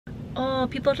Oh,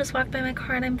 people just walked by my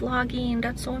car and I'm vlogging.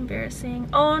 That's so embarrassing.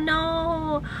 Oh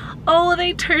no. Oh,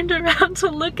 they turned around to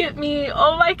look at me.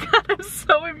 Oh my god, I'm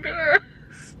so embarrassed.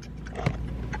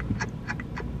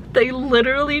 They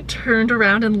literally turned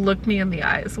around and looked me in the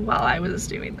eyes while I was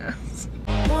doing this.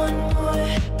 One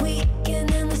more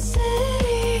weekend in the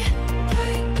city.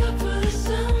 Break up for the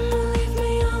summer, leave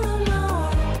me all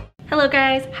alone. Hello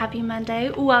guys, happy Monday.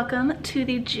 Welcome to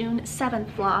the June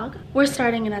 7th vlog. We're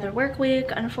starting another work week.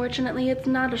 Unfortunately, it's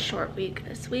not a short week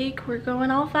this week. We're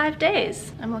going all 5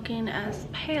 days. I'm looking as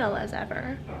pale as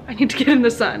ever. I need to get in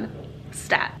the sun.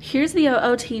 Stat. Here's the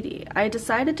OOTD. I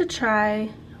decided to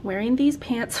try wearing these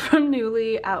pants from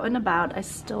Newly out and about. I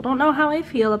still don't know how I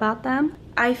feel about them.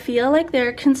 I feel like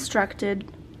they're constructed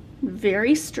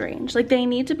very strange. Like they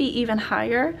need to be even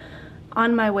higher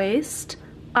on my waist.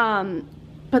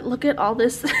 But look at all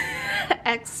this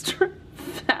extra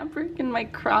fabric in my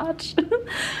crotch.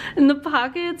 In the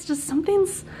pockets, just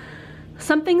something's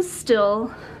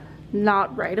still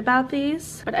not right about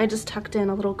these. But I just tucked in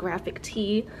a little graphic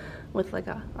tee with like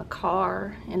a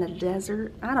car in a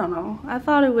desert. I don't know. I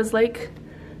thought it was like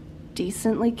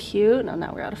decently cute. No,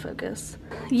 now we're out of focus.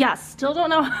 Yeah, still don't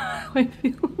know how I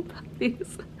feel about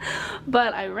these.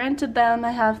 But I rented them.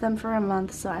 I have them for a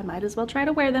month, so I might as well try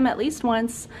to wear them at least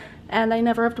once. And I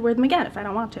never have to wear them again if I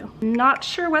don't want to. Not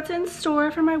sure what's in store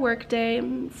for my work day.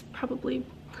 It's probably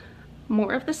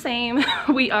more of the same.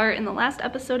 We are in the last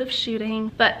episode of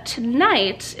shooting. But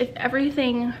tonight, if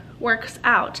everything works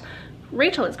out,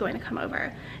 Rachel is going to come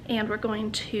over and we're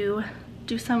going to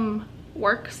do some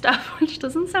work stuff, which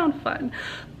doesn't sound fun,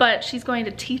 but she's going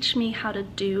to teach me how to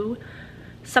do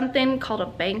something called a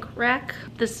bank rec.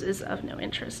 This is of no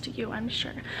interest to you, I'm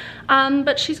sure.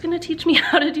 But she's going to teach me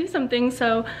how to do something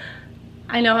so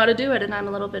I know how to do it and I'm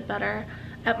a little bit better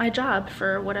at my job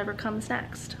for whatever comes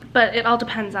next. But it all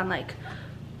depends on like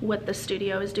what the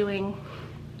studio is doing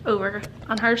over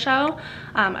on her show.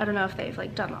 I don't know if they've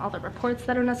like done all the reports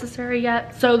that are necessary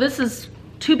yet. So this is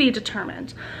to be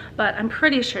determined, but I'm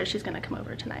pretty sure she's gonna come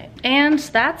over tonight. And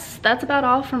that's about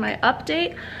all for my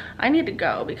update. I need to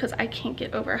go because I can't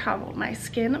get over how my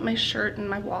skin, my shirt, and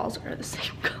my walls are the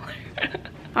same color.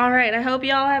 All right, I hope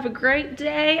y'all have a great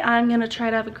day. I'm gonna try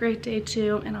to have a great day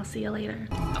too, and I'll see you later.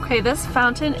 Okay, this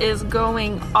fountain is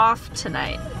going off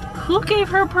tonight. Who gave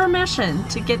her permission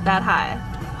to get that high?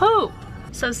 Who?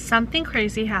 So something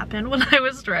crazy happened when I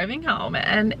was driving home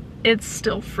and it's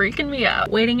still freaking me out.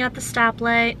 Waiting at the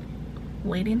stoplight,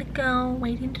 waiting to go,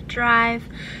 waiting to drive.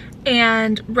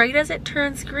 And right as it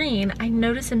turns green, I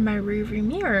notice in my rearview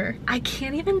mirror, I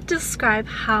can't even describe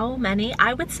how many,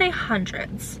 I would say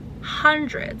hundreds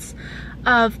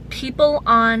of people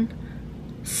on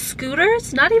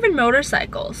scooters, not even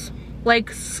motorcycles, like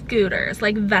scooters,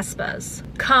 like Vespas,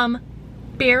 come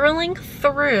barreling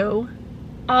through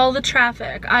all the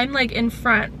traffic. I'm like in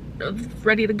front,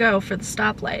 ready to go for the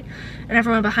stoplight, and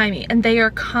everyone behind me, and they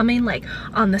are coming like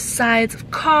on the sides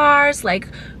of cars, like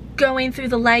going through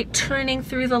the light, turning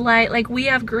through the light. Like we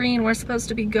have green, we're supposed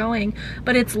to be going,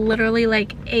 but it's literally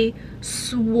like a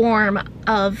swarm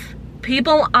of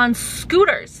people on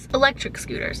scooters, electric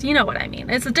scooters. You know what I mean.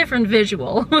 It's a different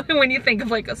visual when you think of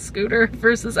like a scooter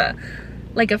versus a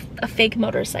fake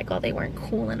motorcycle. They weren't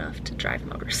cool enough to drive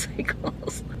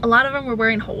motorcycles. A lot of them were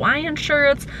wearing Hawaiian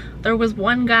shirts. There was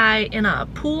one guy in a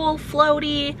pool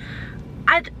floaty.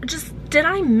 Did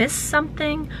I miss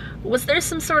something? Was there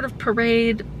some sort of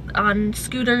parade on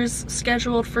scooters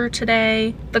scheduled for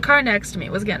today? The car next to me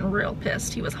was getting real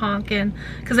pissed. He was honking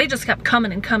because they just kept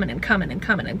coming and coming and coming and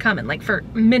coming and coming like for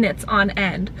minutes on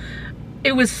end.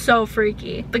 It was so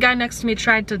freaky. The guy next to me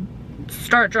tried to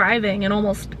start driving and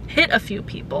almost hit a few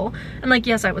people, and like,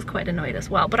 yes, I was quite annoyed as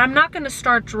well, but I'm not gonna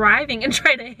start driving and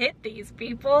try to hit these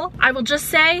people. I will just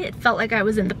say it felt like I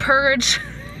was in The Purge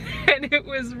and it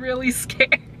was really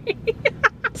scary.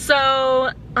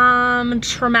 So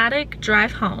traumatic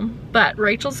drive home, but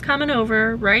Rachel's coming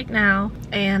over right now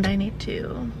and I need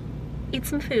to eat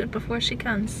some food before she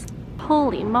comes.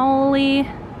 Holy moly,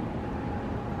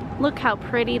 look how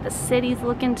pretty the city's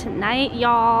looking tonight,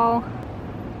 y'all.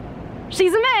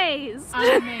 She's amazed.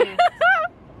 I'm amazed.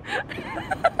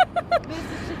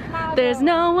 There's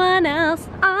no one else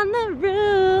on the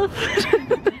roof.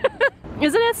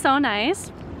 Isn't it so nice?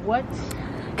 What?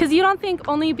 Because you don't think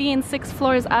only being 6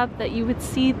 floors up that you would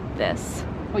see this.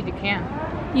 Well, you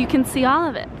can. You can see all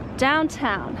of it.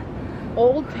 Downtown.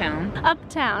 Old Town.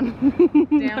 Uptown.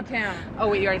 Downtown. Oh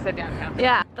wait, you already said downtown.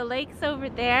 Yeah. The lake's over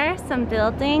there, some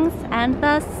buildings, and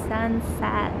the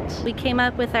sunset. We came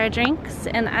up with our drinks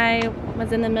and I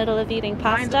was in the middle of eating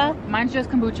pasta. Mine's just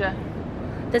kombucha.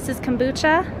 This is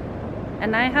kombucha.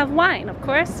 And I have wine, of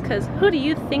course, because who do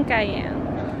you think I am?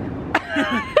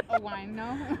 A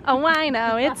wino. A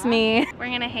wino, it's me. We're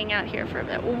gonna hang out here for a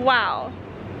bit. Wow.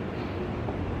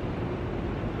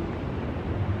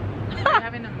 Are you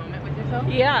having a moment with yourself?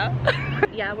 Yeah.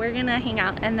 Yeah, we're gonna hang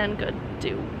out and then go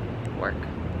do work.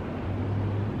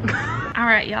 All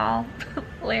right, y'all.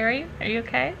 Larry, are you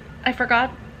okay? I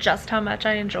forgot just how much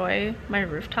I enjoy my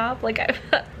rooftop. Like,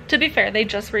 to be fair, they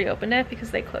just reopened it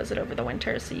because they close it over the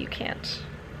winter, so you can't,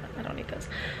 I don't need this.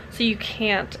 So you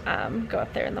can't go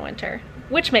up there in the winter,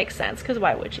 which makes sense, because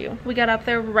why would you? We got up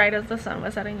there right as the sun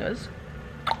was setting. It was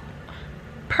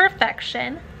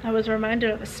perfection. I was reminded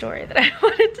of a story that I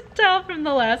wanted to tell from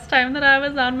the last time that I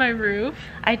was on my roof.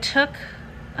 I took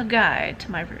a guy to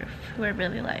my roof who I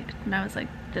really liked, and I was like,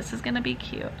 this is gonna be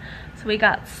cute. So we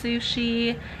got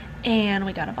sushi and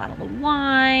we got a bottle of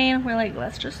wine. We're like,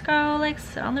 let's just go like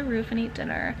sit on the roof and eat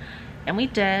dinner. And we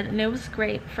did, and it was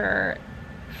great for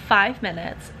 5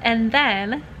 minutes. And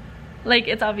then, like,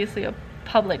 it's obviously a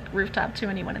public rooftop to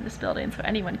anyone in this building, so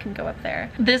anyone can go up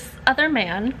there. This other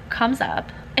man comes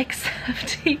up,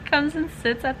 except he comes and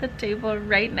sits at the table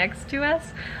right next to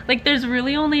us. Like, there's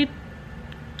really only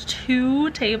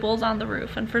 2 tables on the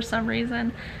roof, and for some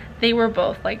reason they were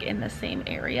both like in the same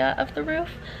area of the roof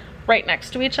right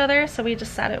next to each other, so we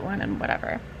just sat at one and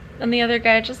whatever. And the other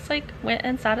guy just like went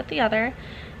and sat at the other,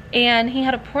 and he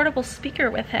had a portable speaker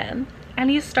with him,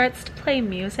 and he starts to play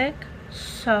music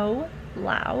so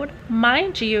loud.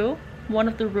 Mind you, one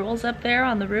of the rules up there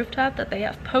on the rooftop that they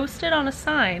have posted on a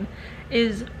sign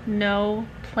is no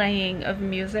playing of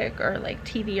music or like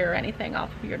TV or anything off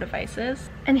of your devices.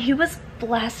 And he was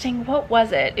blasting, what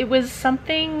was it? It was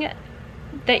something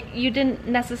that you didn't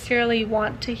necessarily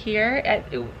want to hear. It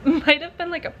might have been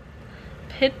like a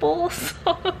Pitbull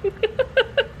song.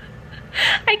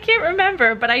 I can't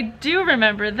remember, but I do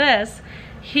remember this.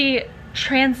 He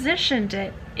transitioned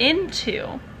it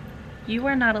into "You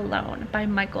Are Not Alone" by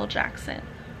Michael Jackson.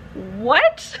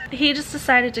 What? He just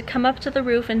decided to come up to the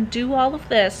roof and do all of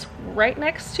this right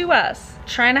next to us,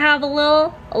 trying to have a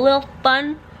little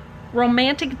fun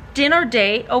romantic dinner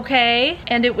date, okay?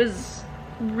 And it was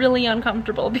really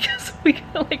uncomfortable because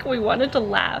we wanted to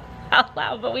laugh out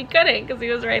loud, but we couldn't because he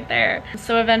was right there.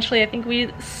 So eventually I think we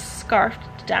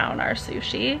scarfed down our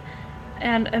sushi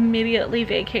and immediately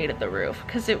vacated the roof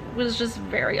because it was just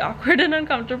very awkward and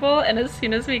uncomfortable. And as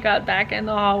soon as we got back in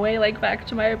the hallway, like back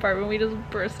to my apartment, we just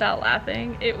burst out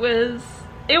laughing. It was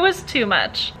too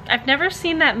much. I've never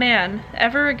seen that man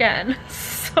ever again,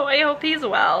 so I hope he's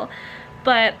well.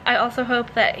 But I also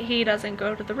hope that he doesn't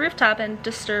go to the rooftop and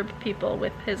disturb people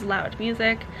with his loud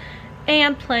music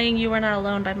and playing "You Are Not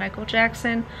Alone" by Michael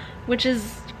Jackson, which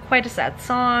is quite a sad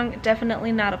song.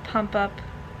 Definitely not a pump up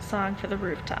song for the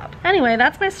rooftop. Anyway,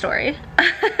 that's my story.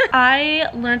 I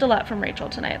learned a lot from Rachel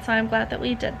tonight, so I'm glad that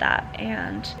we did that,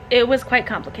 and it was quite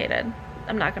complicated,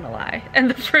 I'm not gonna lie. And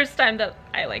the first time that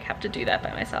I like have to do that by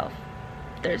myself,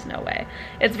 there's no way.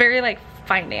 It's very like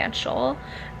financial.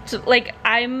 So, like,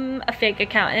 I'm a fake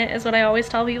accountant is what I always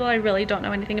tell people. I really don't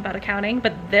know anything about accounting,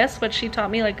 but what she taught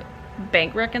me, like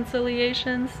bank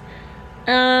reconciliations,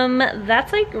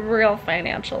 that's like real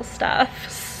financial stuff.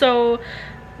 So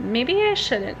maybe I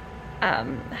shouldn't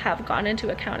have gone into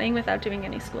accounting without doing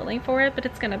any schooling for it, but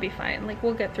it's gonna be fine. Like,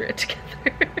 we'll get through it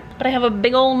together. But I have a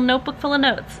big old notebook full of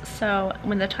notes, so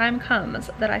when the time comes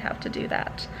that I have to do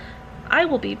that, I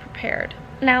will be prepared.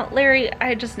 Now, Larry,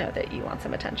 I just know that you want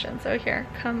some attention, so here,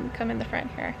 come in the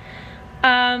front here.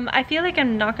 I feel like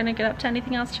I'm not gonna get up to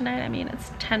anything else tonight. I mean,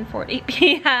 it's 10:40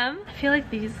 p.m. I feel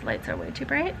like these lights are way too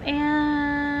bright,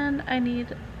 and I need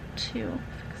to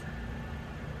fix that.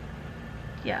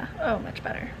 Yeah, oh, much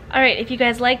better. All right, if you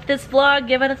guys liked this vlog,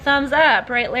 give it a thumbs up,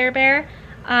 right, Larry Bear?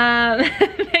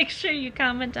 Make sure you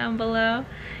comment down below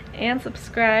and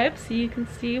subscribe so you can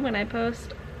see when I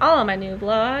post all of my new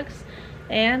vlogs.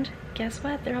 And guess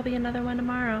what? There'll be another one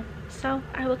tomorrow. So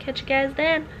I will catch you guys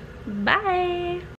then. Bye.